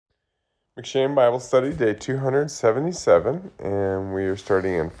McShane Bible Study, day 277, and we are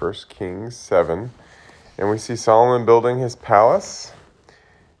starting in 1 Kings 7. And we see Solomon building his palace.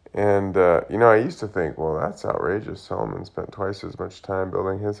 And, I used to think, well, that's outrageous. Solomon spent twice as much time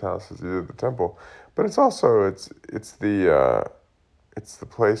building his house as he did the temple. But it's also, it's the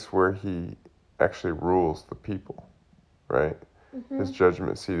place where he actually rules the people, right? Mm-hmm. His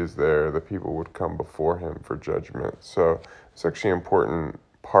judgment seat is there. The people would come before him for judgment. So it's actually an important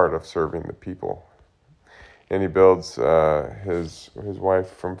part of serving the people. And he builds his wife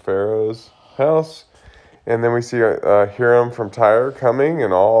from Pharaoh's house. And then we see Hiram from Tyre coming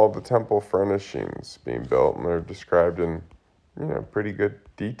and all the temple furnishings being built. And they're described in pretty good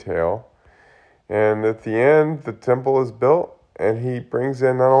detail. And at the end, the temple is built. And he brings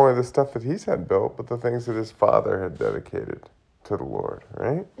in not only the stuff that he's had built, but the things that his father had dedicated to the Lord,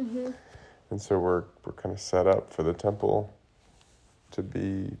 right? Mm-hmm. And so we're kind of set up for the temple to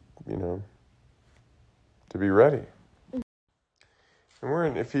be, to be ready. And we're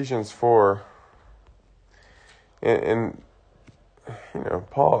in Ephesians 4, and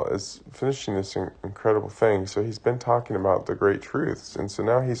Paul is finishing this incredible thing. So he's been talking about the great truths, and so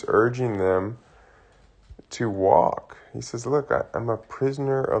now he's urging them to walk. He says, look, I'm a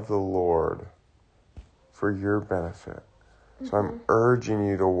prisoner of the Lord for your benefit. So I'm urging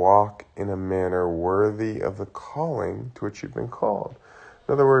you to walk in a manner worthy of the calling to which you've been called.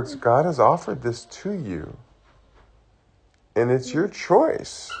 In other words, God has offered this to you. And it's your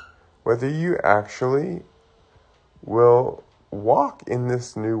choice whether you actually will walk in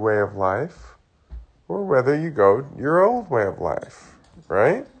this new way of life or whether you go your old way of life,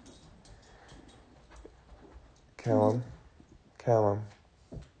 right? Callum.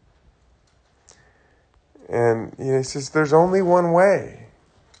 And he says there's only one way,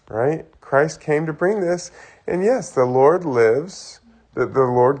 right? Christ came to bring this. And yes, the Lord lives, the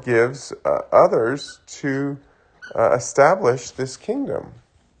Lord gives others to establish this kingdom.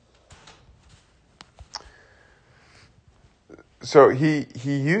 So he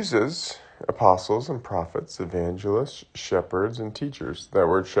uses apostles and prophets, evangelists, shepherds, and teachers. That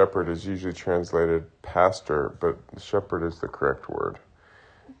word shepherd is usually translated pastor, but shepherd is the correct word.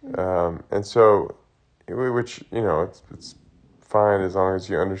 And so, which, it's fine as long as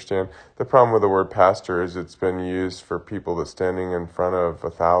you understand. The problem with the word pastor is it's been used for people that's standing in front of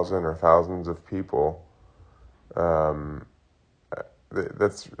 1,000 or thousands of people.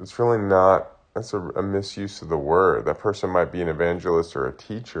 It's really not, that's a misuse of the word. That person might be an evangelist or a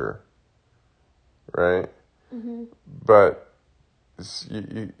teacher, right? Mm-hmm. But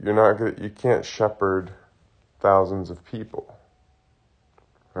you can't shepherd thousands of people,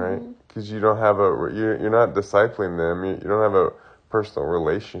 right? Because you don't have you're not discipling them. You don't have a personal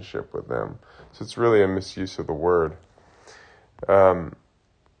relationship with them. So it's really a misuse of the word. And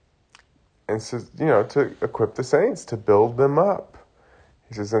so, to equip the saints, to build them up.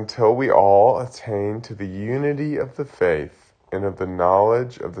 He says, until we all attain to the unity of the faith and of the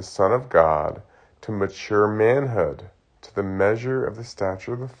knowledge of the Son of God, to mature manhood, to the measure of the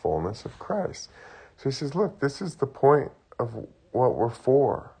stature of the fullness of Christ. So he says, look, this is the point of what we're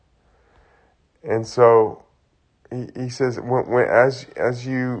for. And so he says, as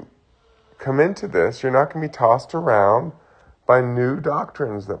you come into this, you're not going to be tossed around by new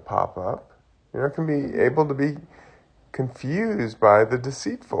doctrines that pop up. You're not going to be able to be confused by the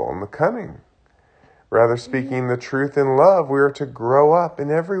deceitful and the cunning. Rather, speaking the truth in love, we are to grow up in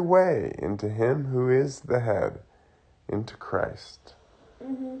every way into him who is the head, into Christ.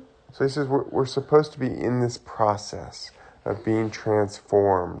 Mm-hmm. So he says we're supposed to be in this process of being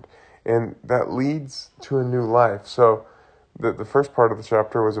transformed, and that leads to a new life. So the first part of the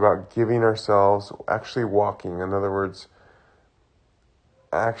chapter was about giving ourselves, actually walking. In other words,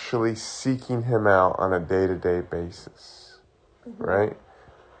 actually seeking him out on a day-to-day basis, right?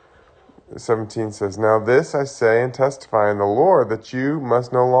 17 says, now this I say and testify in the Lord, that you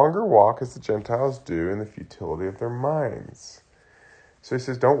must no longer walk as the Gentiles do in the futility of their minds. So he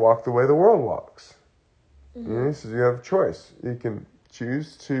says, don't walk the way the world walks. Mm-hmm. He says you have a choice. You can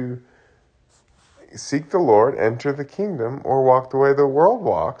choose to seek the Lord, enter the kingdom, or walk the way the world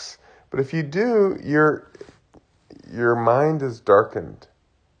walks. But if you do, your mind is darkened.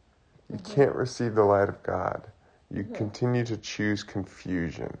 You can't receive the light of God. You continue to choose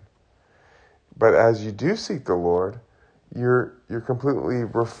confusion. But as you do seek the Lord, you're completely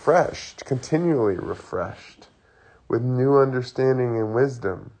refreshed, continually refreshed, with new understanding and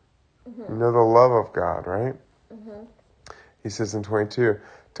wisdom. Mm-hmm. You know the love of God, right? Mm-hmm. He says in 22,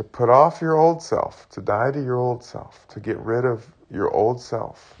 to put off your old self, to die to your old self, to get rid of your old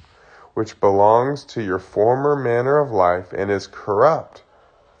self, which belongs to your former manner of life and is corrupt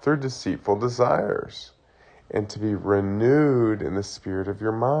through deceitful desires, and to be renewed in the spirit of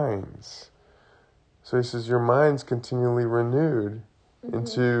your minds. So he says your mind's continually renewed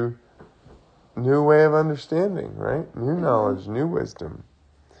into new way of understanding, right? New knowledge, new wisdom.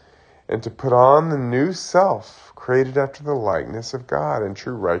 And to put on the new self, created after the likeness of God in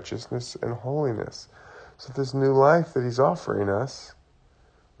true righteousness and holiness. So this new life that he's offering us,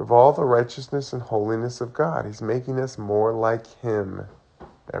 with all the righteousness and holiness of God, he's making us more like him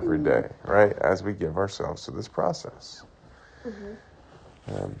every day, right? As we give ourselves to this process.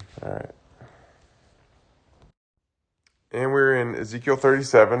 All right. And we're in Ezekiel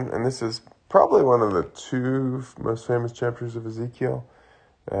 37, and this is probably one of the two most famous chapters of Ezekiel.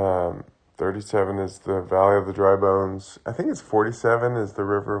 37 is the Valley of the Dry Bones. I think it's 47 is the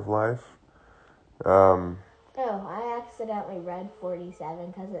River of Life. I accidentally read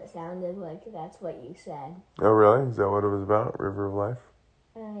 47 because it sounded like that's what you said. Oh, really? Is that what it was about? River of Life?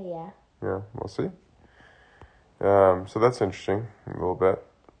 Yeah. Yeah, we'll see. So that's interesting, a little bit.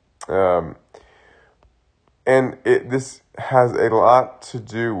 And this has a lot to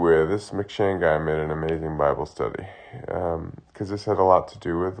do with, this McShane guy made an amazing Bible study, because this had a lot to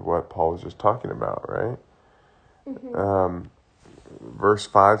do with what Paul was just talking about, right? Verse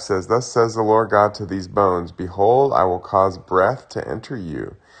 5 says, "Thus says the Lord God to these bones, Behold, I will cause breath to enter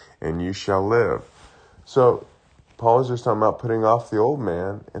you, and you shall live." So Paul is just talking about putting off the old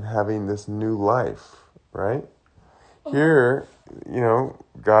man and having this new life, right? Here,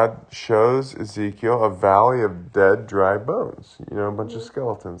 God shows Ezekiel a valley of dead, dry bones. A bunch of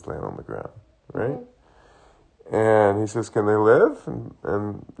skeletons laying on the ground, right? And he says, "Can they live?"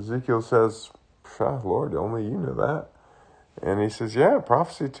 And Ezekiel says, "Lord, only you know that." And he says, "Yeah,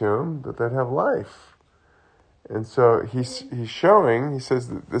 prophecy to him that they'd have life." And so he's showing, he says,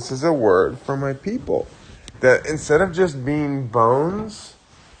 that this is a word for my people. That instead of just being bones,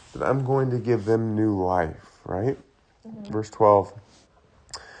 that I'm going to give them new life, right? Verse 12.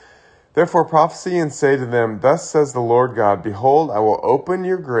 "Therefore prophesy and say to them, Thus says the Lord God, Behold, I will open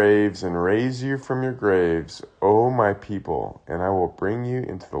your graves and raise you from your graves, O my people, and I will bring you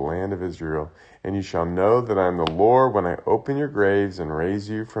into the land of Israel. And you shall know that I am the Lord when I open your graves and raise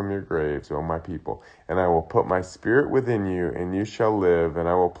you from your graves, O my people. And I will put my spirit within you, and you shall live, and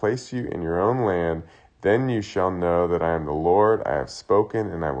I will place you in your own land. Then you shall know that I am the Lord. I have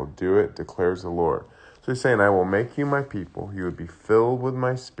spoken, and I will do it, declares the Lord." So he's saying, I will make you my people. You would be filled with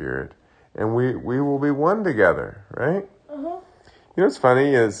my spirit, and we will be one together, right? What's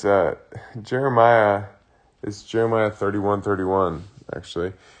funny is Jeremiah 31:31,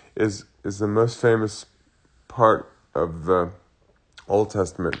 actually, is the most famous part of the Old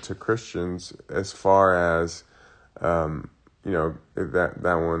Testament to Christians, as far as that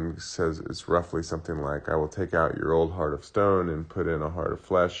one says it's roughly something like, "I will take out your old heart of stone and put in a heart of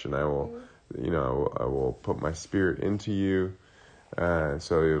flesh, and I will I will put my spirit into you,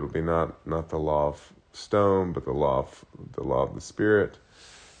 so it'll be not the law of stone, but the law of the spirit."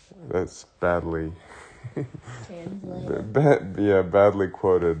 That's badly badly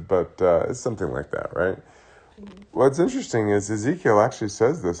quoted, but it's something like that, right? What's interesting is Ezekiel actually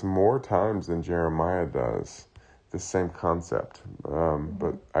says this more times than Jeremiah does, the same concept.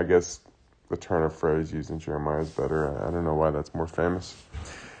 But I guess the turn of phrase used in Jeremiah is better. I don't know why that's more famous.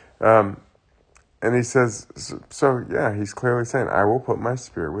 And he says, he's clearly saying, I will put my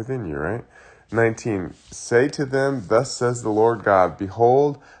spirit within you, right? 19, "Say to them, Thus says the Lord God,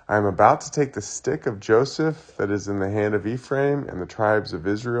 Behold, I am about to take the stick of Joseph that is in the hand of Ephraim and the tribes of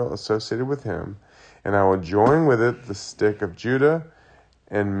Israel associated with him, and I will join with it the stick of Judah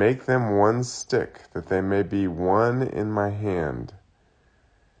and make them one stick, that they may be one in my hand."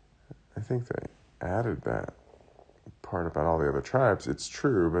 I think they added that part about all the other tribes. It's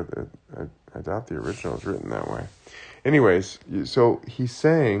true, but I doubt the original is written that way. Anyways, so he's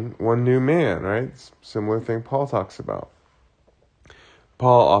saying one new man, right? Similar thing Paul talks about.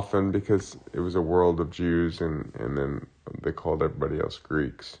 Paul often, because it was a world of Jews and then they called everybody else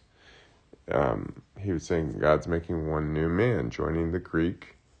Greeks, he was saying God's making one new man, joining the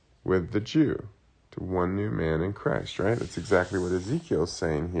Greek with the Jew to one new man in Christ, right? That's exactly what Ezekiel is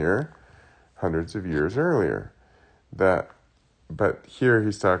saying here hundreds of years earlier. But here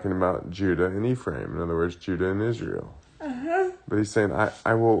he's talking about Judah and Ephraim. In other words, Judah and Israel. But he's saying,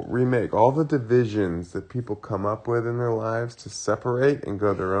 I will remake all the divisions that people come up with in their lives to separate and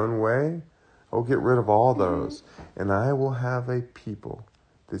go their own way. I'll get rid of all those. And I will have a people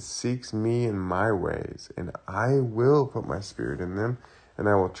that seeks me in my ways. And I will put my spirit in them. And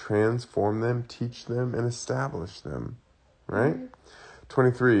I will transform them, teach them, and establish them. Right?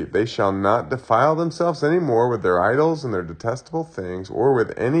 23, they shall not defile themselves any more with their idols and their detestable things, or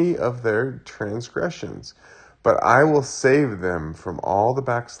with any of their transgressions. But I will save them from all the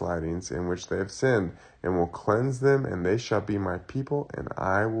backslidings in which they have sinned, and will cleanse them, and they shall be my people, and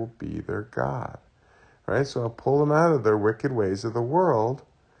I will be their God. Right? So I'll pull them out of their wicked ways of the world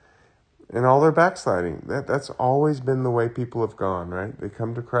and all their backsliding. That's always been the way people have gone, right? They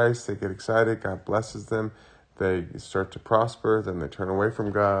come to Christ, they get excited, God blesses them, they start to prosper, then they turn away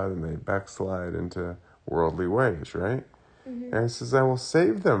from God, and they backslide into worldly ways, right? Mm-hmm. And it says, I will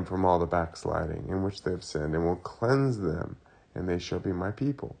save them from all the backsliding in which they have sinned, and will cleanse them, and they shall be my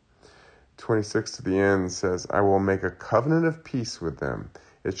people. 26 to the end says, I will make a covenant of peace with them.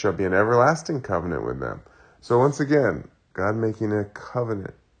 It shall be an everlasting covenant with them. So once again, God making a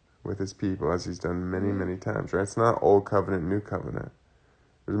covenant with his people, as he's done many, many times, right? It's not old covenant, new covenant.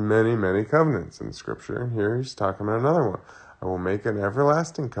 There's many, many covenants in Scripture, and here he's talking about another one. I will make an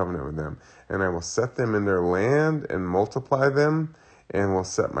everlasting covenant with them, and I will set them in their land and multiply them, and will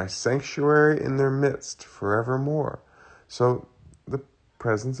set my sanctuary in their midst forevermore. So the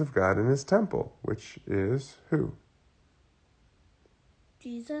presence of God in his temple, which is who?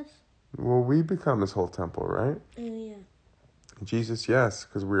 Jesus. Well, we become his whole temple, right? Oh, yeah. Jesus, yes,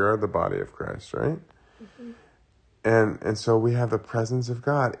 because we are the body of Christ, right? Mm-hmm. And so we have the presence of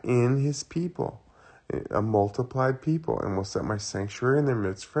God in his people, a multiplied people, and will set my sanctuary in their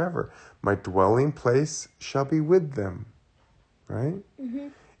midst forever. My dwelling place shall be with them, right? Mm-hmm.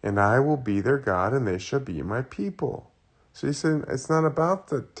 And I will be their God, and they shall be my people. So he said, it's not about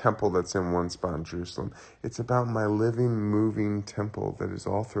the temple that's in one spot in Jerusalem. It's about my living, moving temple that is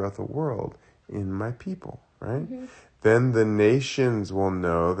all throughout the world in my people, right? Mm-hmm. Then the nations will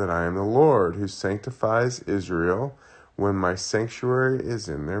know that I am the Lord who sanctifies Israel when my sanctuary is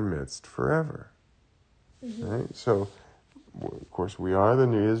in their midst forever. Mm-hmm. Right? So, of course, we are the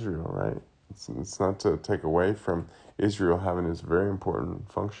new Israel, right? It's not to take away from Israel having this very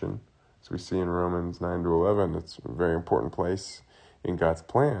important function. As we see in Romans 9 to 11, it's a very important place in God's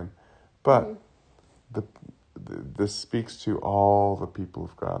plan. But this speaks to all the people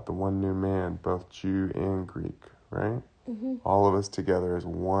of God, the one new man, both Jew and Greek, right? Mm-hmm. All of us together as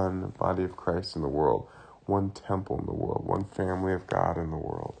one body of Christ in the world, one temple in the world, one family of God in the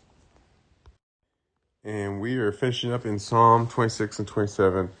world. And we are finishing up in Psalm 26 and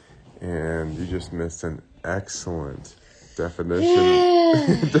 27, and you just missed an excellent definition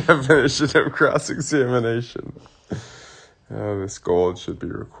of cross-examination. This gold should be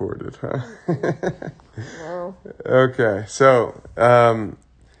recorded, huh? No. Okay, so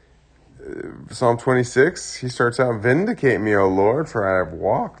Psalm 26, he starts out, Vindicate me, O Lord, for I have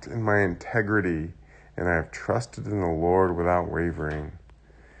walked in my integrity, and I have trusted in the Lord without wavering.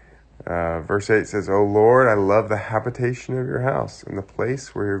 Verse 8 says, O Lord, I love the habitation of your house, and the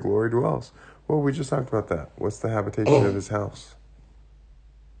place where your glory dwells. Well, we just talked about that. What's the habitation of his house?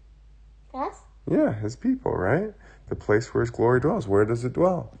 Us? Yeah, his people, right? The place where his glory dwells. Where does it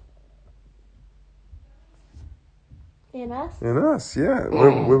dwell? In us? In us, yeah.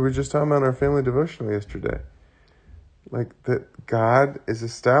 We were just talking about our family devotional yesterday. Like that God is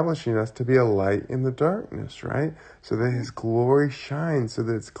establishing us to be a light in the darkness, right? So that his glory shines, so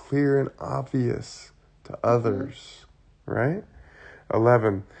that it's clear and obvious to others, right?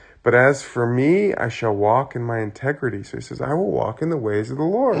 11, but as for me, I shall walk in my integrity. So he says, I will walk in the ways of the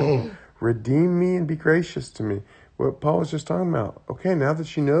Lord. Redeem me and be gracious to me. What Paul was just talking about. Okay, now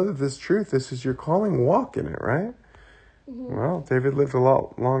that you know that this truth, this is your calling, walk in it, right? Mm-hmm. Well, David lived a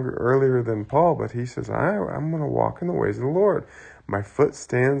lot longer earlier than Paul, but he says, I'm going to walk in the ways of the Lord. My foot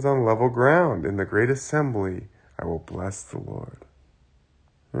stands on level ground. In the great assembly, I will bless the Lord.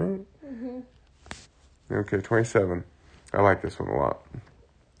 Right? Mm-hmm. Okay, 27. I like this one a lot.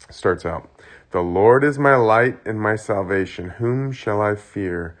 It starts out, the Lord is my light and my salvation. Whom shall I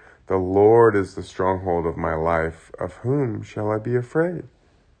fear? The Lord is the stronghold of my life. Of whom shall I be afraid?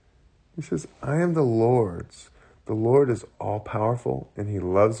 He says, I am the Lord's. The Lord is all-powerful, and he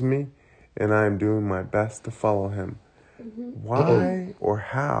loves me, and I am doing my best to follow him. Mm-hmm. Why or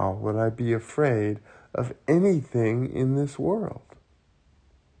how would I be afraid of anything in this world?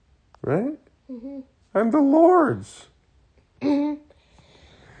 Right? Mm-hmm. I'm the Lord's. Mm-hmm.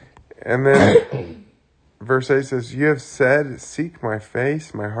 And then verse 8 says, you have said, seek my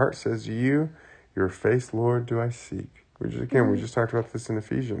face. My heart says to you, your face, Lord, do I seek. We just talked about this in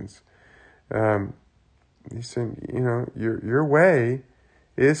Ephesians. He's saying, your way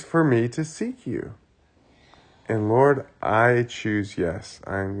is for me to seek you. And Lord, I choose yes.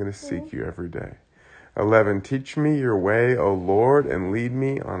 I'm going to seek you every day. 11, teach me your way, O Lord, and lead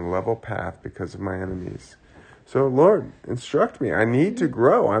me on a level path because of my enemies. So, Lord, instruct me. I need to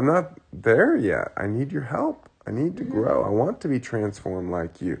grow. I'm not there yet. I need your help. I need to grow. I want to be transformed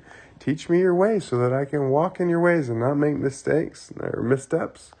like you. Teach me your ways so that I can walk in your ways and not make mistakes or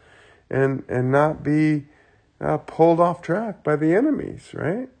missteps and not be pulled off track by the enemies,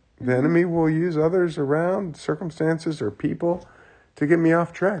 right? The enemy will use others around, circumstances or people to get me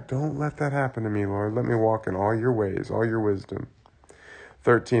off track. Don't let that happen to me, Lord. Let me walk in all your ways, all your wisdom.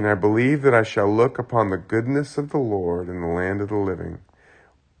 13, I believe that I shall look upon the goodness of the Lord in the land of the living.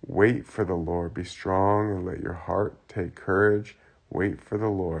 Wait for the Lord. Be strong and let your heart take courage. Wait for the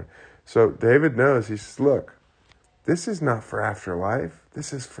Lord. So David knows, he says, look, this is not for afterlife.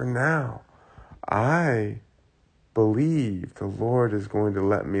 This is for now. I believe the Lord is going to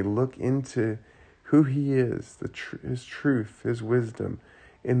let me look into who he is, his truth, his wisdom,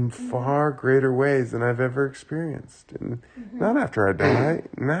 in far greater ways than I've ever experienced. And not after I die,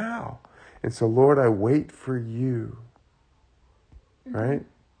 now. And so, Lord, I wait for you, right?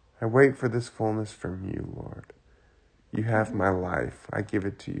 I wait for this fullness from you, Lord. You have my life. I give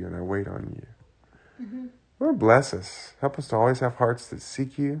it to you, and I wait on you. Lord, bless us. Help us to always have hearts that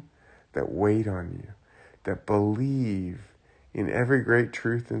seek you, that wait on you, that believe in every great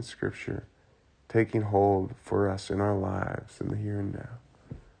truth in Scripture, taking hold for us in our lives in the here and now.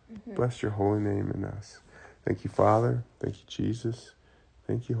 Bless your holy name in us. Thank you, Father. Thank you, Jesus.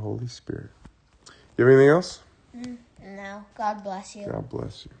 Thank you, Holy Spirit. You have anything else? No. God bless you. God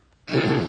bless you.